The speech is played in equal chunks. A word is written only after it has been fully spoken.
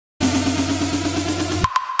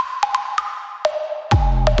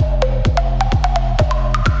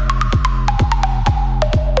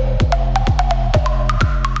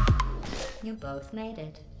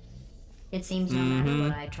it? It seems no matter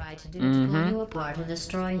what I try to do to pull you apart and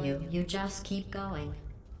destroy you, you just keep going.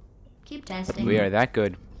 Keep testing. We are that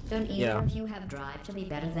good. Don't either of you have drive to be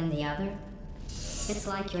better than the other? It's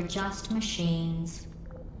like you're just machines.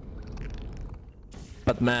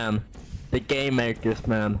 But man, the game makers,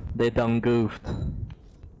 man, they done goofed.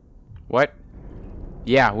 What?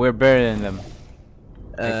 Yeah, we're better than them.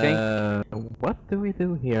 I think. What do we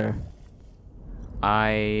do here?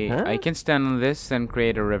 I can stand on this and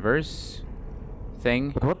create a reverse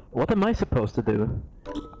thing. But what am I supposed to do?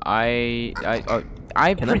 I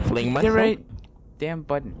Can I fling myself? the right damn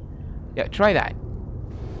button. Yeah, try that.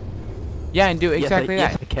 Yeah, and do exactly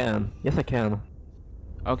that. Yes, I can. Yes, I can.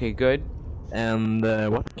 Okay, good. And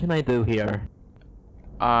what can I do here?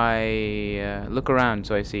 I look around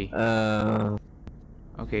so I see.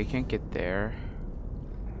 Okay, can't get there.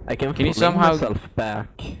 I can you fling somehow myself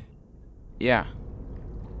back. Yeah.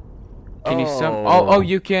 Can you Oh,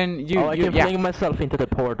 you can. I can fling myself into the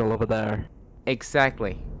portal over there.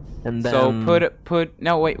 Exactly. And then. So put.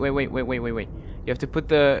 No, wait. You have to put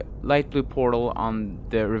the light blue portal on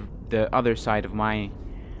the other side of my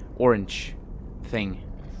orange thing.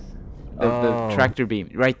 The tractor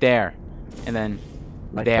beam right there, and then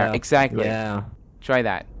Like there. that. Exactly. Yeah. Try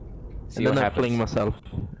that. See And then what I happens. fling myself,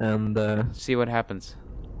 and See what happens.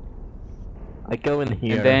 I go in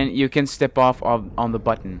here. And then you can step off on the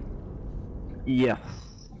button. Yes.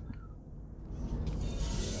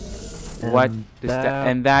 What does that?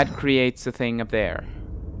 And that creates a thing up there.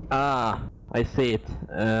 Ah, I see it.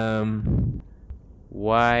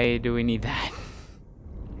 Why do we need that?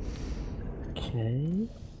 Okay.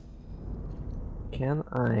 Can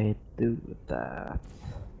I do that?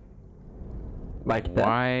 Like that?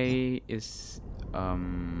 Why is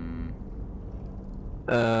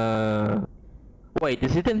Wait,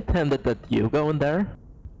 is it intended that you go in there?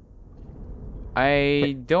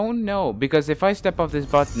 I don't know, because if I step off this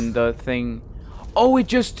button, the thing... Oh, it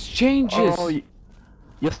just changes! Oh,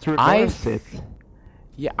 just reverse it.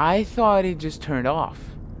 Yeah, I thought it just turned off.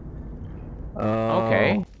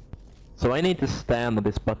 Okay. So I need to stand on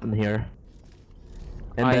this button here.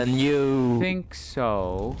 And I then you... think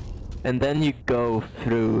so. And then you go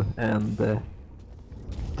through and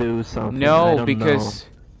do something. I No, don't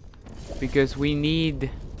because we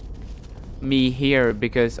need me here,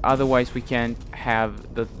 because otherwise we can't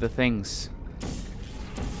have the things.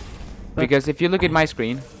 Because if you look at my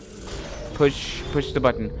screen, push the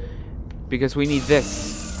button, because we need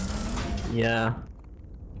this. Yeah.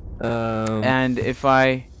 And if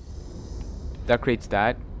that creates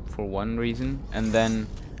that for one reason, and then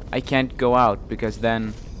I can't go out because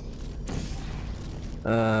then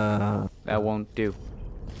that won't do.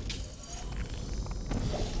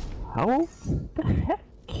 How the heck?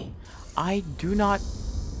 I do not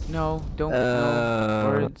know. Don't know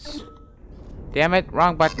words. Damn it!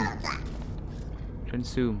 Wrong button.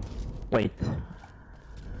 Consume. Wait.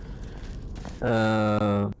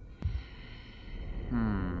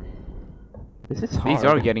 This is hard. These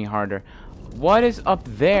are getting harder. What is up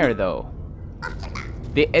there though?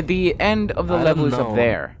 The end of the I level don't is up know.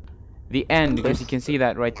 there. The end, because you can see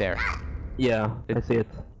that right there. Yeah, I see it.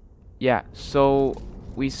 Yeah, so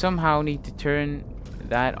we somehow need to turn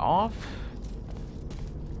that off.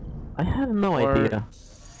 I have no Or- idea.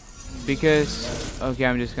 Because okay,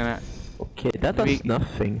 I'm just gonna Okay, that does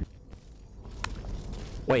nothing.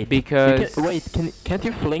 Wait. Because- can't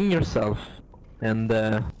you fling yourself and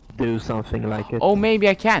do something like it? Oh, maybe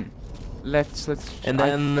I can. Let's And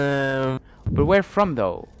then but where from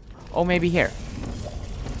though? Oh, maybe here.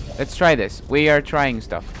 Let's try this. We are trying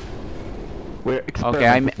stuff. we're Okay,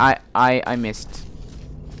 experimenting. I missed.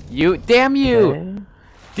 You, damn you, Okay.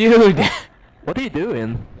 dude! What are you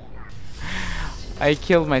doing? I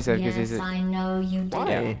killed myself because Yes, I know you did,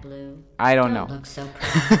 Why? Blue. I don't know. Look so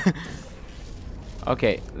proud.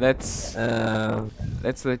 Okay, let's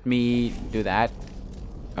let me do that.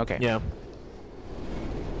 Okay. Yeah.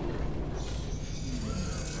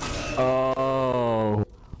 Oh.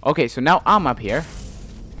 Okay, so now I'm up here.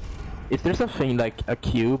 Is there something like a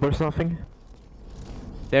cube or something?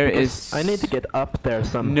 There Because is. I need to get up there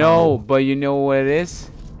somehow. No, but you know what it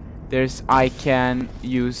is? I can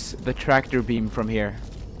use the tractor beam from here.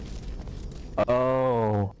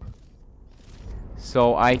 Oh.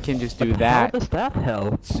 So I can just do But that. How does that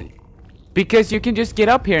help? Because you can just get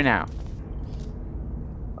up here now.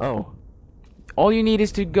 Oh. All you need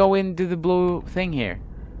is to go into the blue thing here.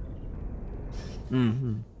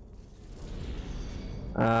 Mm-hmm.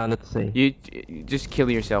 Let's see. You just kill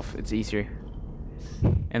yourself. It's easier.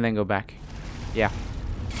 And then go back. Yeah.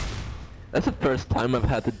 That's the first time I've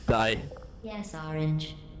had to die. Yes,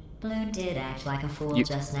 Orange. Blue did act like a fool You-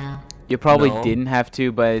 just now. You probably No. didn't have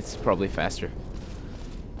to, but it's probably faster.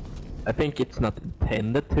 I think it's not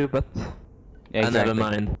intended to, but Exactly. never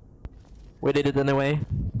mind. We did it anyway.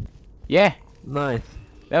 Yeah, Nice.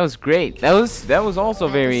 that was great. That was also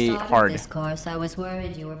very At the start hard. of this course, I was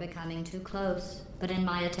worried you were becoming too close. But in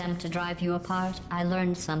my attempt to drive you apart, I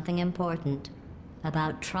learned something important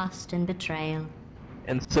about trust and betrayal.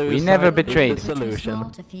 And suicide never is betrayed. the You're too small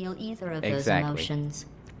solution. to feel either of Exactly. those emotions.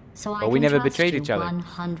 So I But we can never trust betrayed you each other.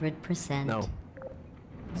 100%. No.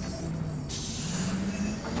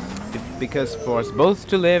 Because for us both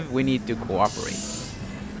to live, we need to cooperate.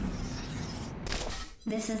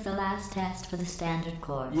 This is the last test for the standard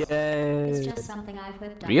course. Yay. It's just something I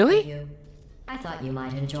whipped up Really? for you. I thought you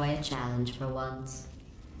might enjoy a challenge for once.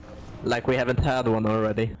 Like we haven't had one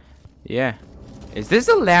already. Yeah. Is this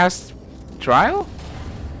the last trial?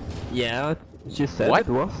 Yeah, she said What? it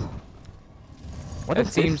was. What That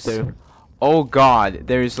does seems. this do? Oh God,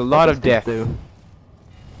 there's a lot What of does death. this do?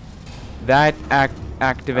 That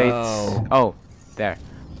activates. Oh. Oh, there.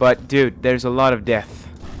 But dude, there's a lot of death.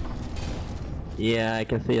 Yeah, I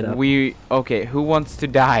can see that. Okay, who wants to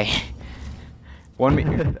die? One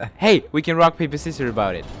minute. Hey, we can rock paper scissors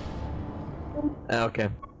about it. Okay.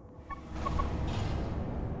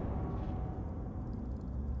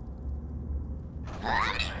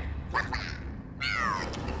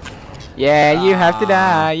 Yeah, you have to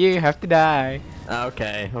die. You have to die.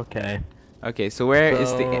 Okay, okay. Okay, so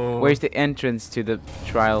where's the So- entrance to the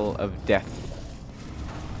trial of death?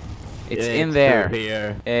 It's Yeah, in through there.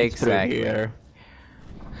 here. It's through Exactly. here.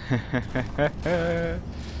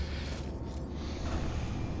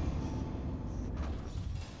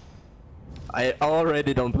 I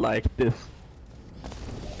already don't like this.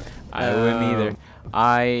 I wouldn't either.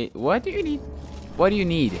 What do you need? What do you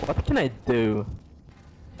need? What can I do?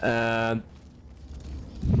 Hmm.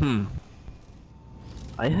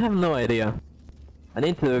 I have no idea. I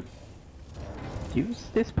need to use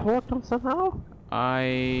this portal somehow?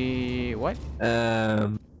 What?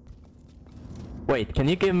 Wait, can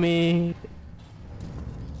you give me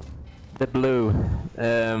the blue?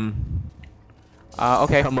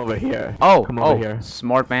 Okay. Come over here. Oh, come over here.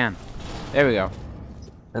 smart man. There we go.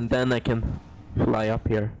 And then I can fly up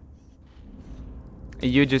here.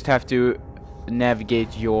 You just have to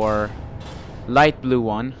navigate your light blue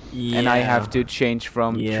one, and I have Yeah. to change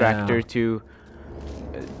from Yeah. tractor to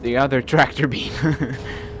the other tractor beam.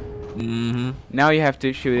 Mm-hmm. Now you have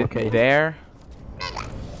to shoot it Okay. there.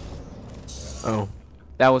 Oh,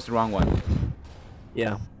 That was the wrong one.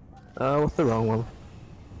 yeah. What's the wrong one?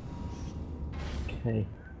 Okay.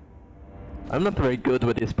 I'm not very good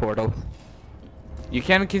with these portals. You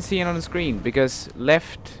can see it on the screen because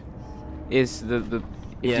left is the if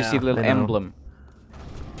you Yeah, see the little I know. emblem.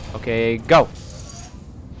 Okay, go.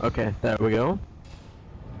 Okay, there we go.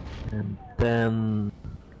 And then...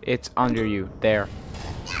 It's under you there.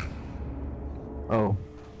 Oh.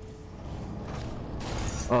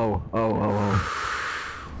 Oh, oh, oh,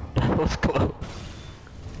 oh. That was close.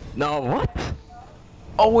 No, what?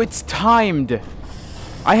 Oh, it's timed.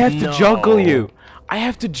 I have to juggle No. you. I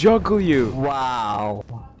have to juggle you. Wow.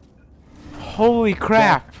 Holy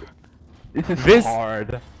crap. This is This-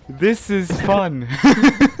 hard. This is fun.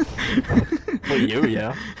 For you,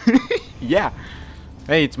 yeah. Yeah.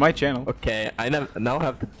 Hey, it's my channel. Okay, I now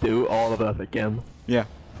have to do all of that again. Yeah.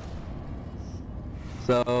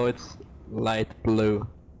 So it's light blue.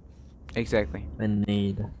 Exactly. I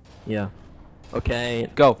need. Yeah. Okay.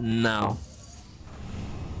 Go. Now.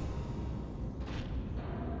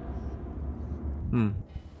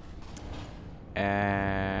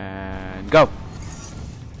 And go.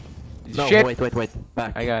 No, Shit. wait.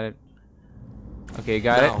 Back. I got it. Okay,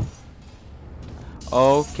 got Now. it.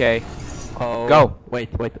 Okay. Oh. Go. Wait.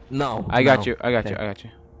 No. I got no. you. I got you. Okay. I got you.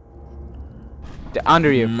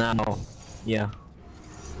 Under you. Now. Yeah.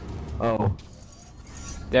 Oh.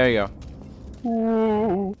 There you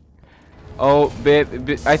go. Oh,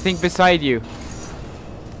 I think beside you.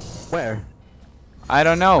 Where? I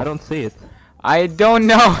don't know. I don't see it. I don't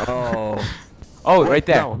know. Oh. Oh, Wait, right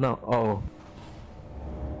there. No. Oh.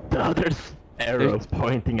 There's arrows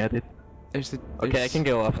pointing at it. There's Okay, I there's- can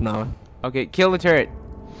go off now. Okay, kill the turret.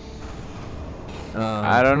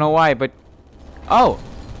 I don't know why, but oh,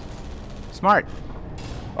 smart.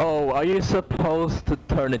 Oh, are you supposed to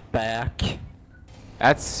turn it back?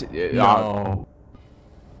 That's No.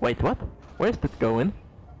 Wait, what? Where's that going?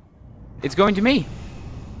 it's going to me.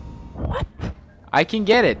 What? I can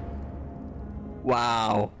get it.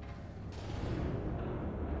 Wow.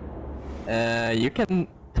 You can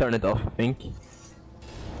turn it off, I think.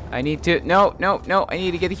 I need to. No. I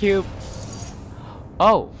need to get the cube.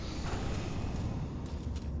 Oh,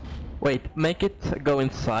 Wait, make it go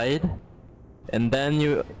inside, and then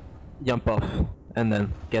you jump off, and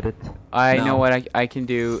then get it. I now. know what I can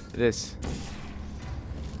do. This.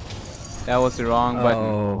 That was the wrong button.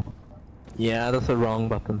 Oh. Yeah, that's the wrong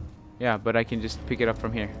button. Yeah, but I can just pick it up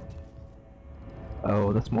from here.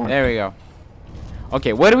 Oh, that's more. There we go.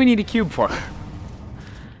 Okay, what do we need a cube for?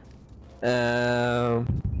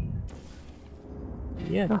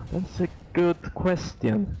 Yeah, that's a good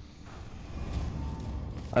question.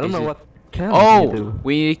 I don't Is know it- what can you Oh, do.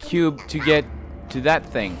 we need a cube to get to that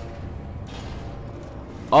thing.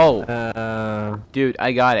 Oh, dude,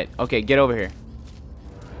 I got it. Okay, get over here.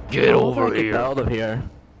 Get How over do I get here. out of here?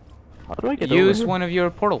 How do I get over Use here? one of your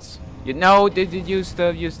portals. No, did you use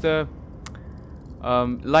the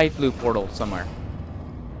light blue portal somewhere?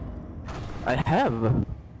 I have.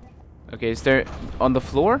 Okay, is there on the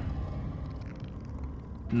floor?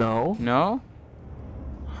 No. No?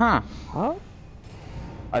 Huh. Huh?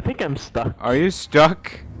 I think I'm stuck. Are you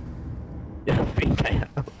stuck? Yeah, I think I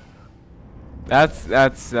am.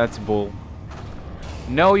 That's bull.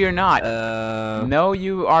 No, you're not. No,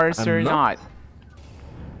 you are, sir, not.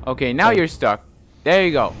 Okay, now Wait. you're stuck. There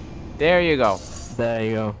you go. There you go. There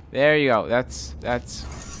you go. There you go. That's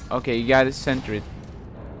okay. You gotta center it.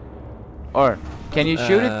 Or can you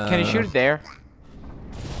shoot it? Can you shoot it there?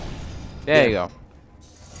 There you Yes.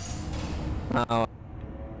 go. Now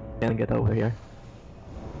I can get over here.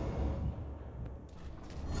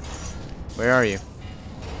 Where are you?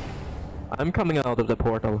 I'm coming out of the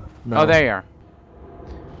portal. No. Oh, there you are.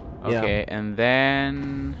 Yeah. Okay, and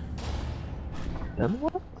then Then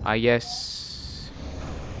what? I guess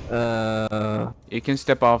Uh, you can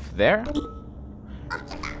step off there.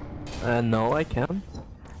 no, I can't.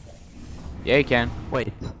 Yeah, you can.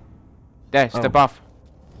 Wait, There, step Oh. off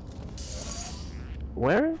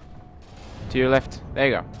where? to your left. There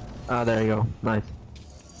you go. Ah, there you go. Nice.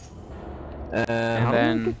 How do I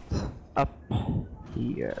then- get up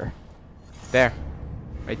here? There,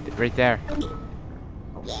 right there.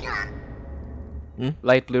 Hmm?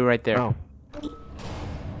 Light blue right there. Oh.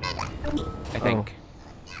 I think.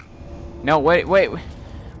 No, wait.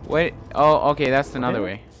 Oh, okay, that's another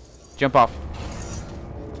Okay. way. Jump off.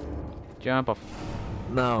 Jump off.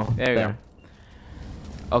 No. There we go.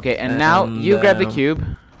 Okay, and now you grab the cube.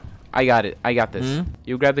 I got it. I got this. Hmm?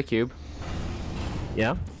 You grab the cube.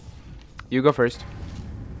 Yeah. You go first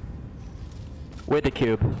With the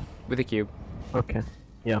cube. with the cube. Okay.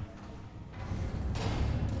 Yeah.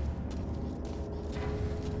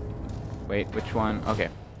 Wait, which one? Okay.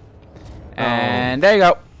 And there you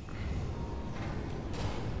go.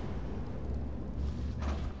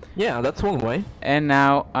 Yeah, that's one way. And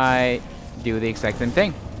now I do the exact same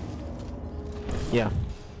thing. Yeah.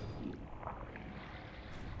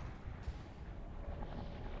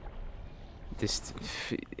 Just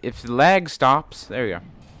if the lag stops, there we go.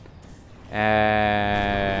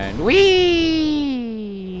 And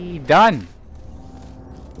we done.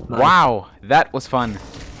 Nice. Wow, that was fun.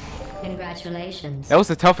 Congratulations. That was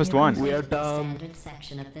the toughest You one. We are completed the done. standard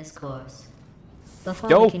section of this course. Before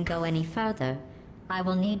Dope. we can go any further, I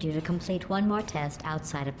will need you to complete one more test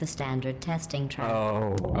outside of the standard testing track.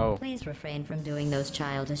 Oh. Oh, Please refrain from doing those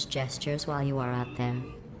childish gestures while you are out there.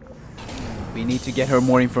 we need to get her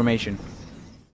more information.